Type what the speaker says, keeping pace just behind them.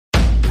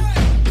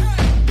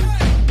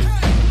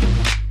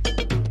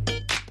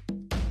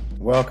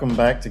Welcome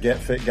back to Get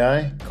Fit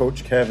Guy.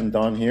 Coach Kevin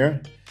Don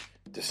here,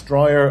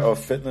 destroyer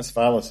of fitness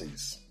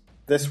fallacies.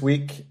 This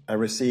week, I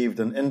received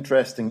an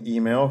interesting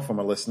email from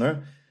a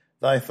listener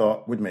that I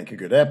thought would make a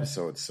good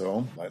episode,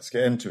 so let's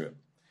get into it.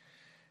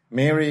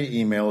 Mary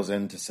emails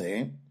in to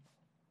say,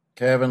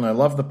 Kevin, I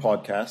love the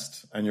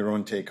podcast and your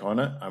own take on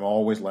it. I'm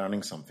always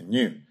learning something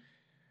new.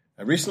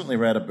 I recently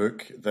read a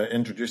book that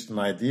introduced an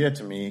idea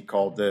to me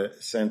called the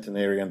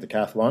centenarian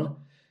decathlon.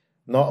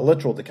 Not a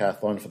literal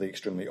decathlon for the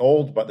extremely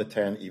old, but the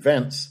 10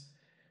 events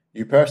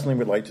you personally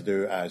would like to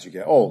do as you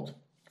get old.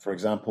 For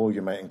example,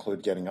 you might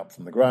include getting up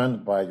from the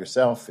ground by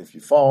yourself if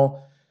you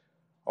fall,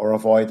 or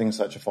avoiding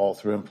such a fall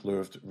through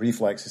improved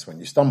reflexes when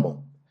you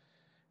stumble.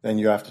 Then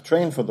you have to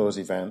train for those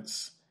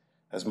events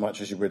as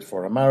much as you would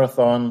for a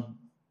marathon,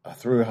 a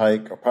through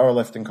hike, or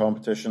powerlifting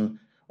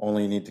competition,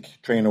 only you need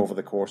to train over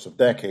the course of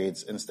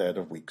decades instead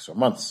of weeks or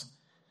months.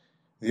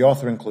 The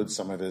author includes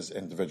some of his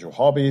individual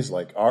hobbies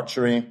like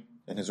archery,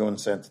 in his own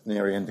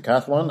centenarian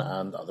decathlon,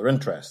 and other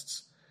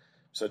interests,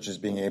 such as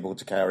being able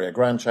to carry a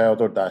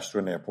grandchild or dash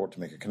through an airport to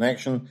make a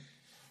connection,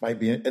 might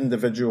be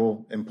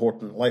individual,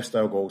 important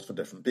lifestyle goals for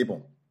different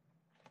people.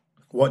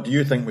 What do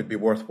you think would be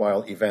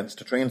worthwhile events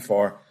to train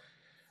for,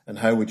 and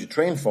how would you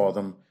train for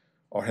them,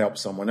 or help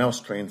someone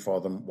else train for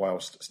them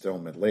whilst still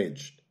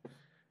middle-aged?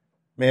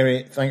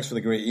 Mary, thanks for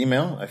the great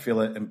email. I feel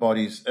it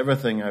embodies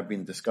everything I've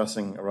been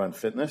discussing around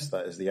fitness.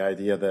 That is the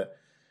idea that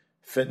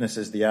fitness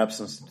is the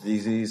absence of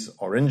disease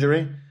or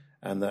injury,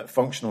 and that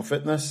functional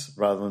fitness,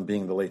 rather than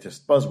being the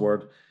latest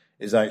buzzword,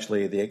 is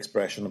actually the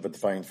expression of a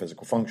defined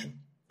physical function.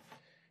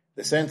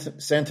 The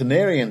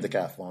centenarian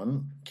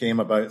decathlon came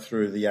about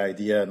through the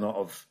idea not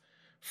of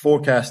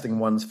forecasting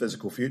one's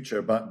physical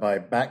future, but by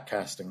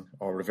backcasting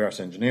or reverse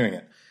engineering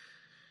it.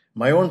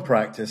 My own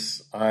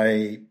practice,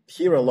 I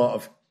hear a lot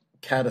of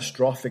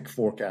catastrophic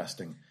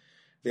forecasting,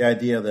 the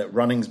idea that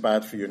running's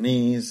bad for your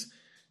knees,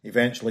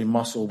 eventually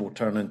muscle will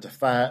turn into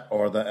fat,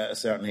 or that at a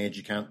certain age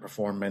you can't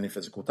perform many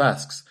physical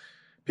tasks.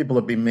 People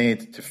have been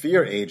made to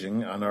fear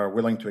aging and are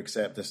willing to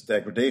accept this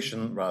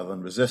degradation rather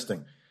than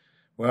resisting.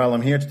 Well,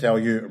 I'm here to tell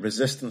you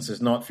resistance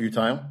is not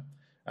futile,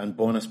 and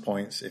bonus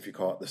points if you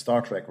caught the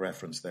Star Trek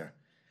reference there.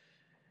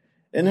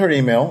 In her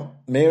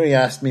email, Mary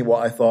asked me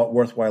what I thought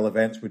worthwhile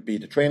events would be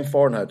to train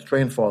for and how to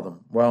train for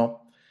them.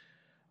 Well,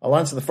 I'll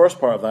answer the first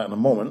part of that in a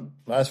moment.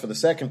 As for the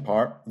second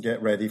part,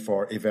 get ready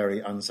for a very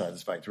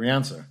unsatisfactory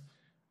answer.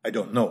 I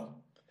don't know.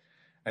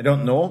 I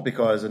don't know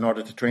because in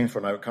order to train for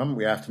an outcome,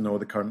 we have to know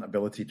the current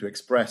ability to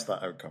express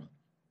that outcome.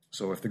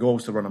 So if the goal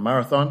is to run a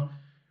marathon,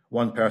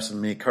 one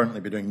person may currently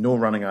be doing no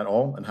running at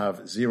all and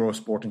have zero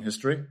sporting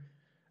history,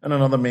 and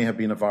another may have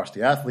been a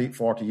varsity athlete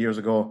 40 years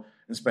ago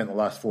and spent the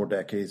last 4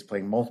 decades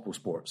playing multiple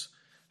sports.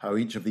 How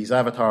each of these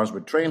avatars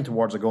would train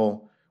towards a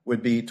goal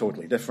would be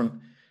totally different,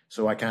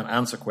 so I can't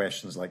answer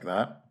questions like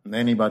that, and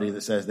anybody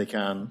that says they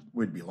can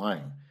would be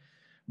lying.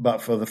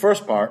 But for the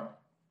first part,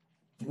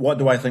 what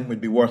do I think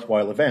would be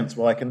worthwhile events?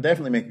 Well, I can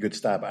definitely make a good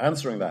stab at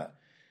answering that.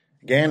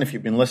 Again, if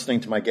you've been listening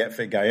to my Get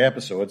Fit Guy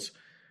episodes,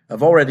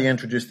 I've already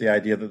introduced the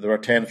idea that there are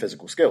 10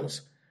 physical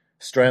skills: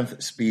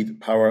 strength, speed,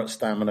 power,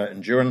 stamina,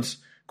 endurance,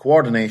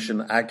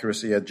 coordination,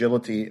 accuracy,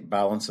 agility,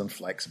 balance, and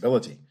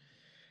flexibility.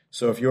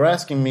 So if you're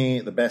asking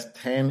me the best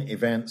 10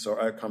 events or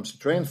outcomes to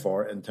train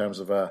for in terms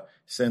of a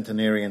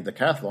centenarian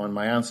decathlon,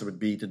 my answer would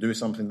be to do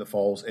something that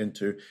falls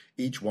into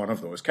each one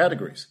of those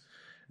categories.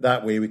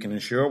 That way we can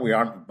ensure we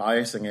aren't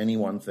biasing any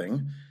one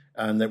thing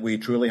and that we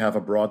truly have a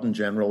broad and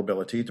general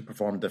ability to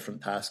perform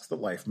different tasks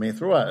that life may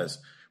throw at us.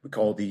 We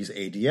call these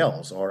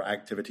ADLs, or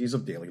activities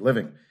of daily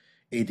living.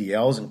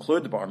 ADLs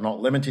include, but are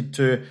not limited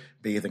to,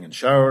 bathing and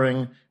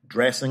showering,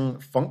 dressing,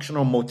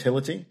 functional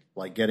motility,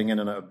 like getting in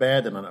and out of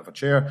bed and out of a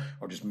chair,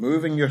 or just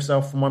moving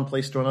yourself from one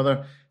place to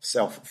another,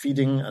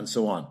 self-feeding, and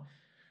so on.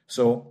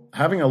 So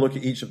having a look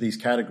at each of these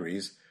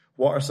categories,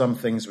 what are some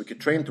things we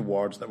could train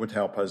towards that would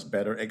help us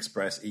better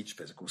express each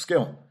physical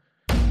skill?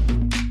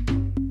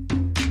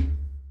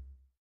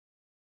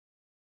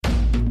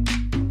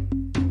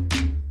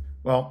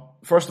 Well,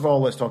 first of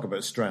all, let's talk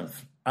about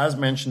strength. As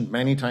mentioned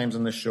many times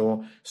in this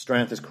show,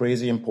 strength is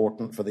crazy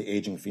important for the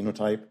aging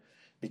phenotype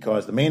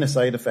because the main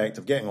side effect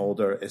of getting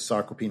older is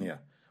sarcopenia,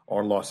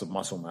 or loss of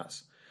muscle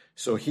mass.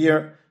 So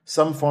here,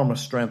 some form of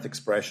strength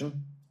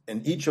expression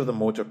in each of the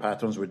motor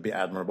patterns would be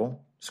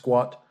admirable: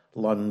 squat,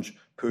 lunge,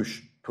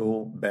 push,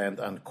 pull, bend,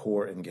 and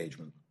core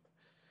engagement.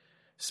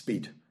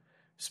 Speed.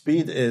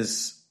 Speed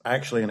is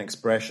actually an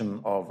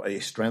expression of a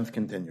strength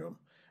continuum,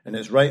 and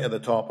it's right at the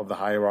top of the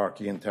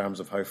hierarchy in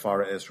terms of how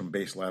far it is from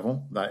base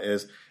level. That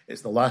is,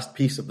 it's the last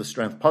piece of the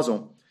strength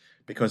puzzle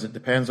because it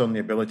depends on the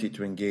ability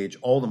to engage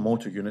all the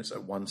motor units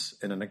at once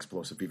in an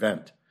explosive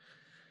event.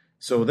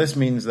 So this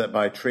means that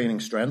by training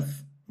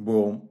strength,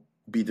 we'll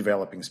be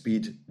developing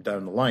speed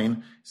down the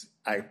line. It's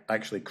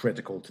actually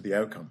critical to the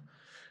outcome.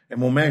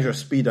 And we'll measure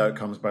speed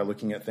outcomes by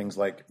looking at things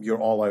like your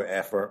all-out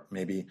effort,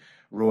 maybe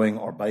rowing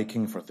or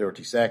biking for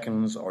 30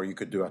 seconds, or you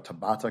could do a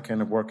Tabata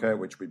kind of workout,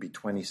 which would be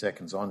 20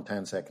 seconds on,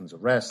 10 seconds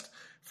of rest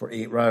for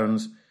 8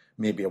 rounds,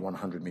 maybe a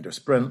 100-meter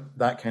sprint.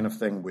 That kind of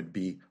thing would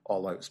be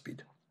all-out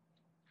speed.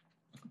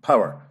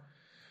 Power.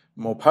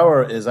 Well,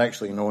 power is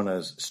actually known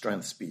as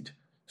strength speed.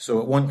 So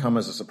it won't come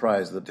as a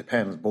surprise that it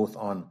depends both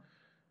on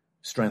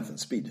strength and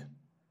speed.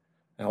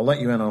 And I'll let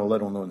you in on a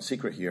little known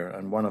secret here,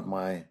 and one of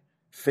my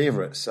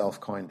favorite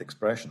self-coined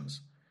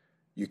expressions.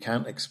 You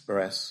can't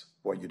express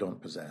what you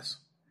don't possess.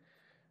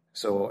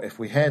 So if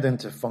we head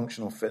into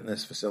functional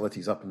fitness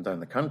facilities up and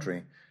down the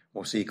country,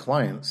 we'll see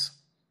clients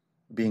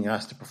being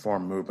asked to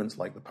perform movements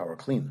like the power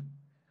clean,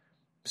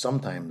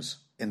 sometimes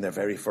in their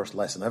very first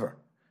lesson ever.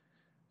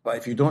 But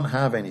if you don't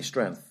have any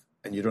strength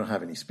and you don't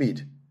have any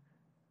speed,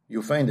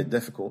 you'll find it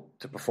difficult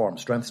to perform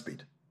strength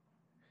speed.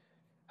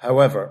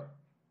 However,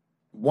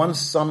 once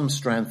some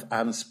strength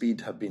and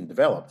speed have been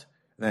developed,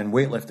 then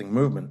weightlifting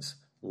movements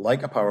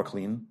like a power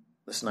clean,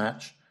 the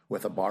snatch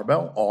with a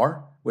barbell,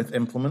 or with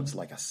implements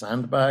like a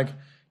sandbag,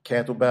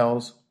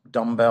 kettlebells,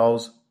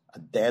 dumbbells, a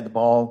dead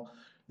ball,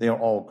 they are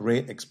all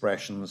great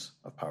expressions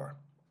of power.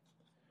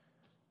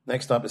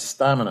 Next up is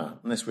stamina,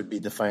 and this would be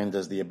defined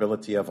as the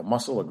ability of a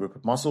muscle, a group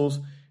of muscles,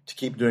 to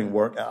keep doing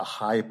work at a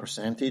high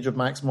percentage of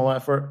maximal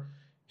effort.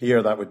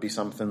 Here, that would be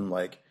something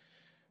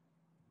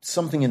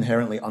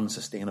inherently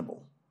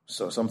unsustainable.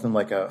 So something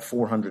like a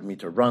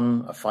 400-meter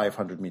run, a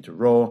 500-meter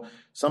row,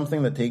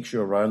 something that takes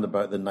you around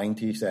about the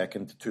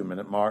 90-second to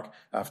 2-minute mark,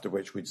 after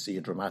which we'd see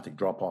a dramatic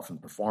drop-off in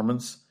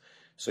performance.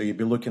 So you'd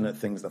be looking at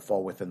things that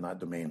fall within that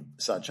domain,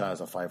 such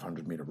as a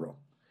 500-meter row.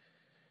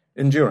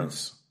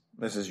 Endurance.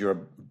 This is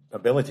your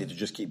ability to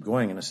just keep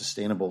going in a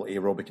sustainable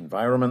aerobic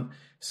environment,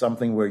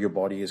 something where your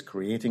body is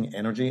creating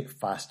energy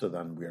faster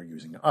than we're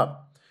using it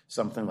up,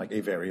 something like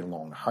a very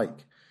long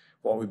hike.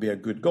 What would be a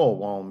good goal?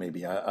 Well,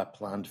 maybe a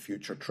planned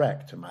future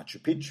trek to Machu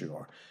Picchu,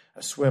 or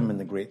a swim in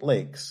the Great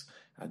Lakes,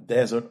 a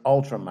desert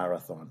ultra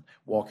marathon,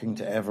 walking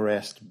to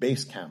Everest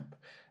base camp.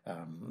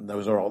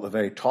 Those are all the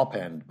very top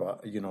end,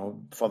 but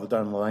further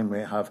down the line we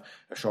have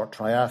a short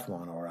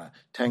triathlon, or a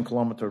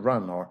 10-kilometer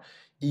run, or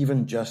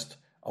even just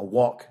a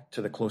walk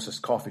to the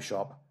closest coffee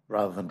shop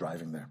rather than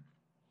driving there.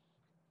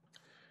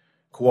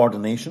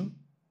 Coordination,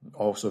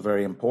 also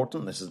very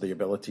important. This is the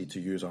ability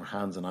to use our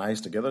hands and eyes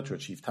together to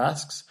achieve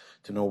tasks,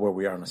 to know where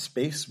we are in a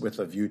space with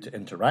a view to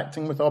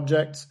interacting with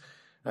objects.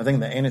 I think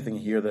that anything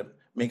here that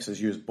makes us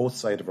use both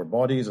sides of our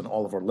bodies and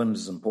all of our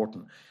limbs is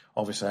important.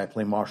 Obviously, I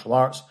play martial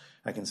arts.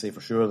 I can say for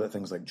sure that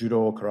things like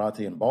judo,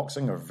 karate, and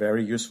boxing are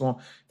very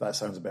useful. That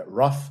sounds a bit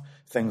rough.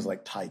 Things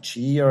like Tai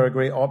Chi are a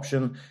great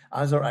option,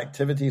 as are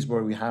activities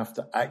where we have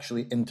to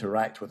actually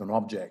interact with an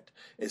object,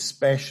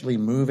 especially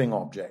moving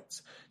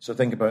objects. So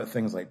think about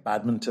things like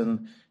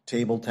badminton,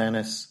 table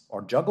tennis,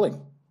 or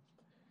juggling.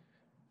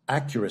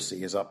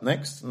 Accuracy is up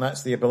next, and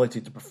that's the ability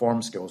to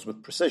perform skills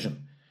with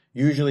precision,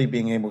 usually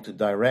being able to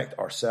direct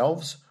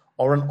ourselves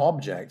or an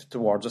object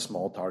towards a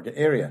small target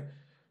area.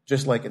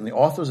 Just like in the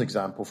author's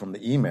example from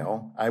the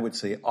email, I would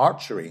say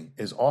archery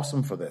is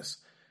awesome for this,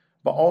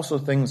 but also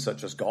things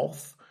such as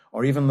golf,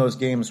 or even those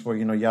games where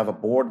you have a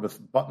board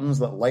with buttons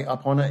that light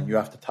up on it and you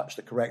have to touch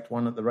the correct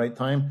one at the right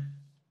time.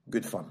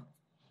 Good fun.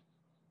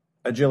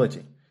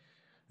 Agility.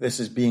 This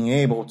is being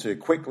able to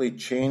quickly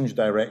change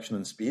direction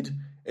and speed,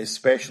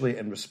 especially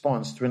in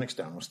response to an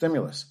external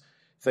stimulus.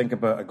 Think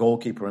about a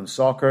goalkeeper in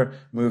soccer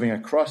moving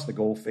across the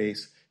goal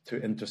face to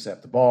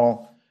intercept the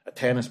ball, a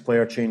tennis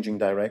player changing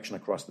direction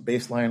across the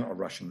baseline or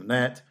rushing the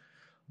net.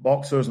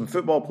 Boxers and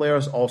football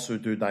players also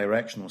do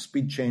directional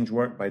speed change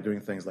work by doing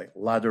things like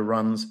ladder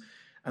runs.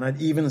 And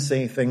I'd even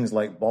say things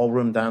like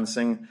ballroom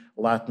dancing,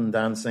 Latin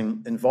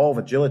dancing involve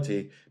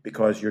agility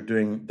because you're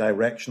doing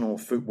directional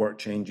footwork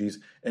changes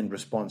in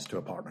response to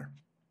a partner.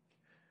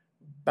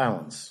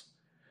 Balance.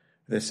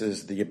 This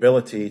is the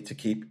ability to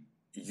keep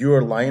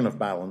your line of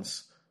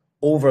balance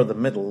over the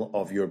middle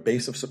of your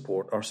base of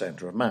support or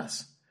center of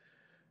mass.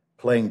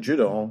 Playing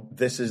judo,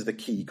 this is the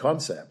key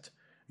concept.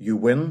 You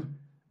win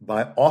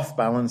by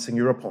off-balancing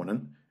your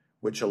opponent,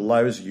 which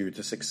allows you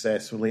to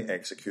successfully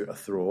execute a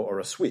throw or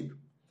a sweep.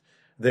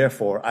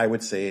 Therefore, I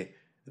would say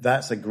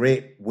that's a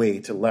great way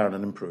to learn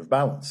and improve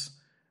balance.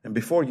 And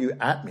before you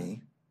at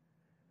me,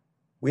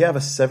 we have a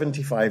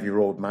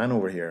 75-year-old man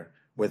over here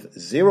with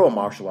zero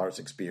martial arts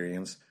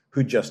experience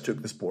who just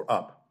took the sport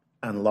up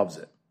and loves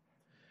it.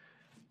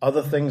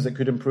 Other things that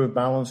could improve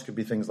balance could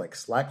be things like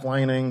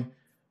slacklining,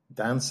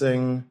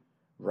 dancing,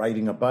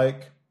 riding a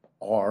bike,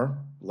 or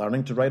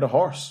learning to ride a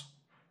horse.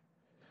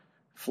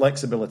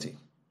 Flexibility.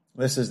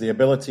 This is the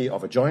ability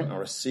of a joint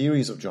or a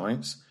series of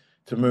joints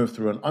to move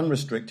through an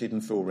unrestricted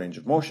and full range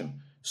of motion.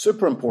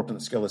 Super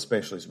important skill,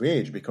 especially as we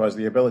age, because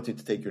the ability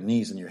to take your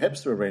knees and your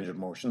hips through a range of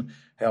motion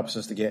helps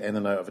us to get in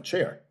and out of a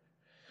chair.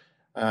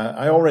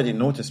 I already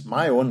noticed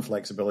my own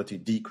flexibility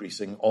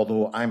decreasing,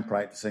 although I'm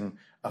practicing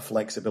a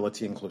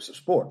flexibility inclusive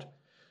sport.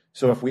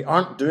 So if we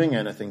aren't doing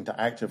anything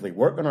to actively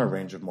work on our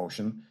range of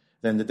motion,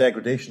 then the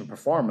degradation of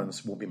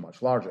performance will be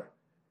much larger.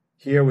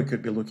 Here we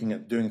could be looking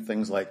at doing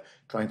things like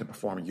trying to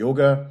perform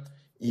yoga,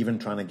 even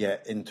trying to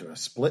get into a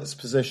splits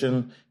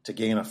position to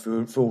gain a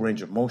full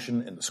range of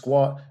motion in the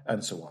squat,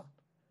 and so on.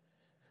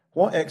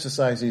 What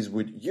exercises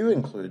would you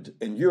include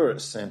in your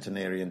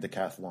centenarian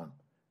decathlon?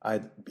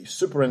 I'd be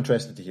super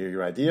interested to hear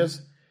your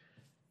ideas.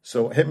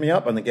 So hit me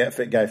up on the Get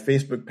Fit Guy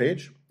Facebook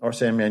page or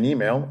send me an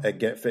email at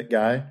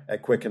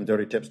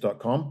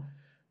getfitguy@quickanddirtytips.com,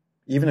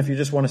 even if you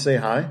just want to say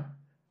hi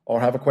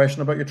or have a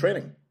question about your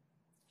training.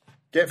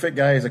 Get Fit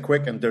Guy is a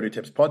Quick and Dirty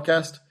Tips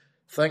podcast.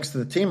 Thanks to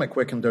the team at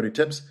Quick and Dirty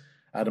Tips,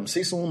 Adam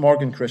Cecil,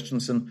 Morgan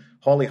Christensen,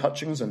 Holly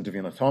Hutchings, and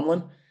Davina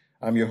Tomlin.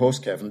 I'm your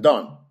host, Kevin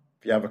Dunn.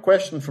 If you have a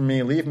question for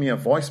me, leave me a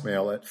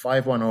voicemail at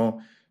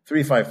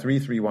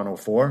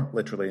 510-353-3104.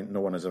 Literally,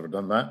 no one has ever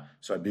done that,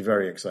 so I'd be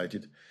very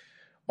excited.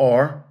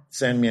 Or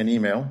send me an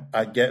email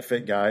at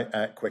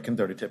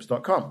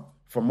getfitguy@quickanddirtytips.com.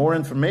 For more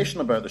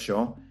information about the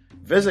show,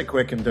 visit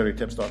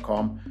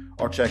quickanddirtytips.com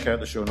or check out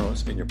the show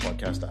notes in your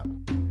podcast app.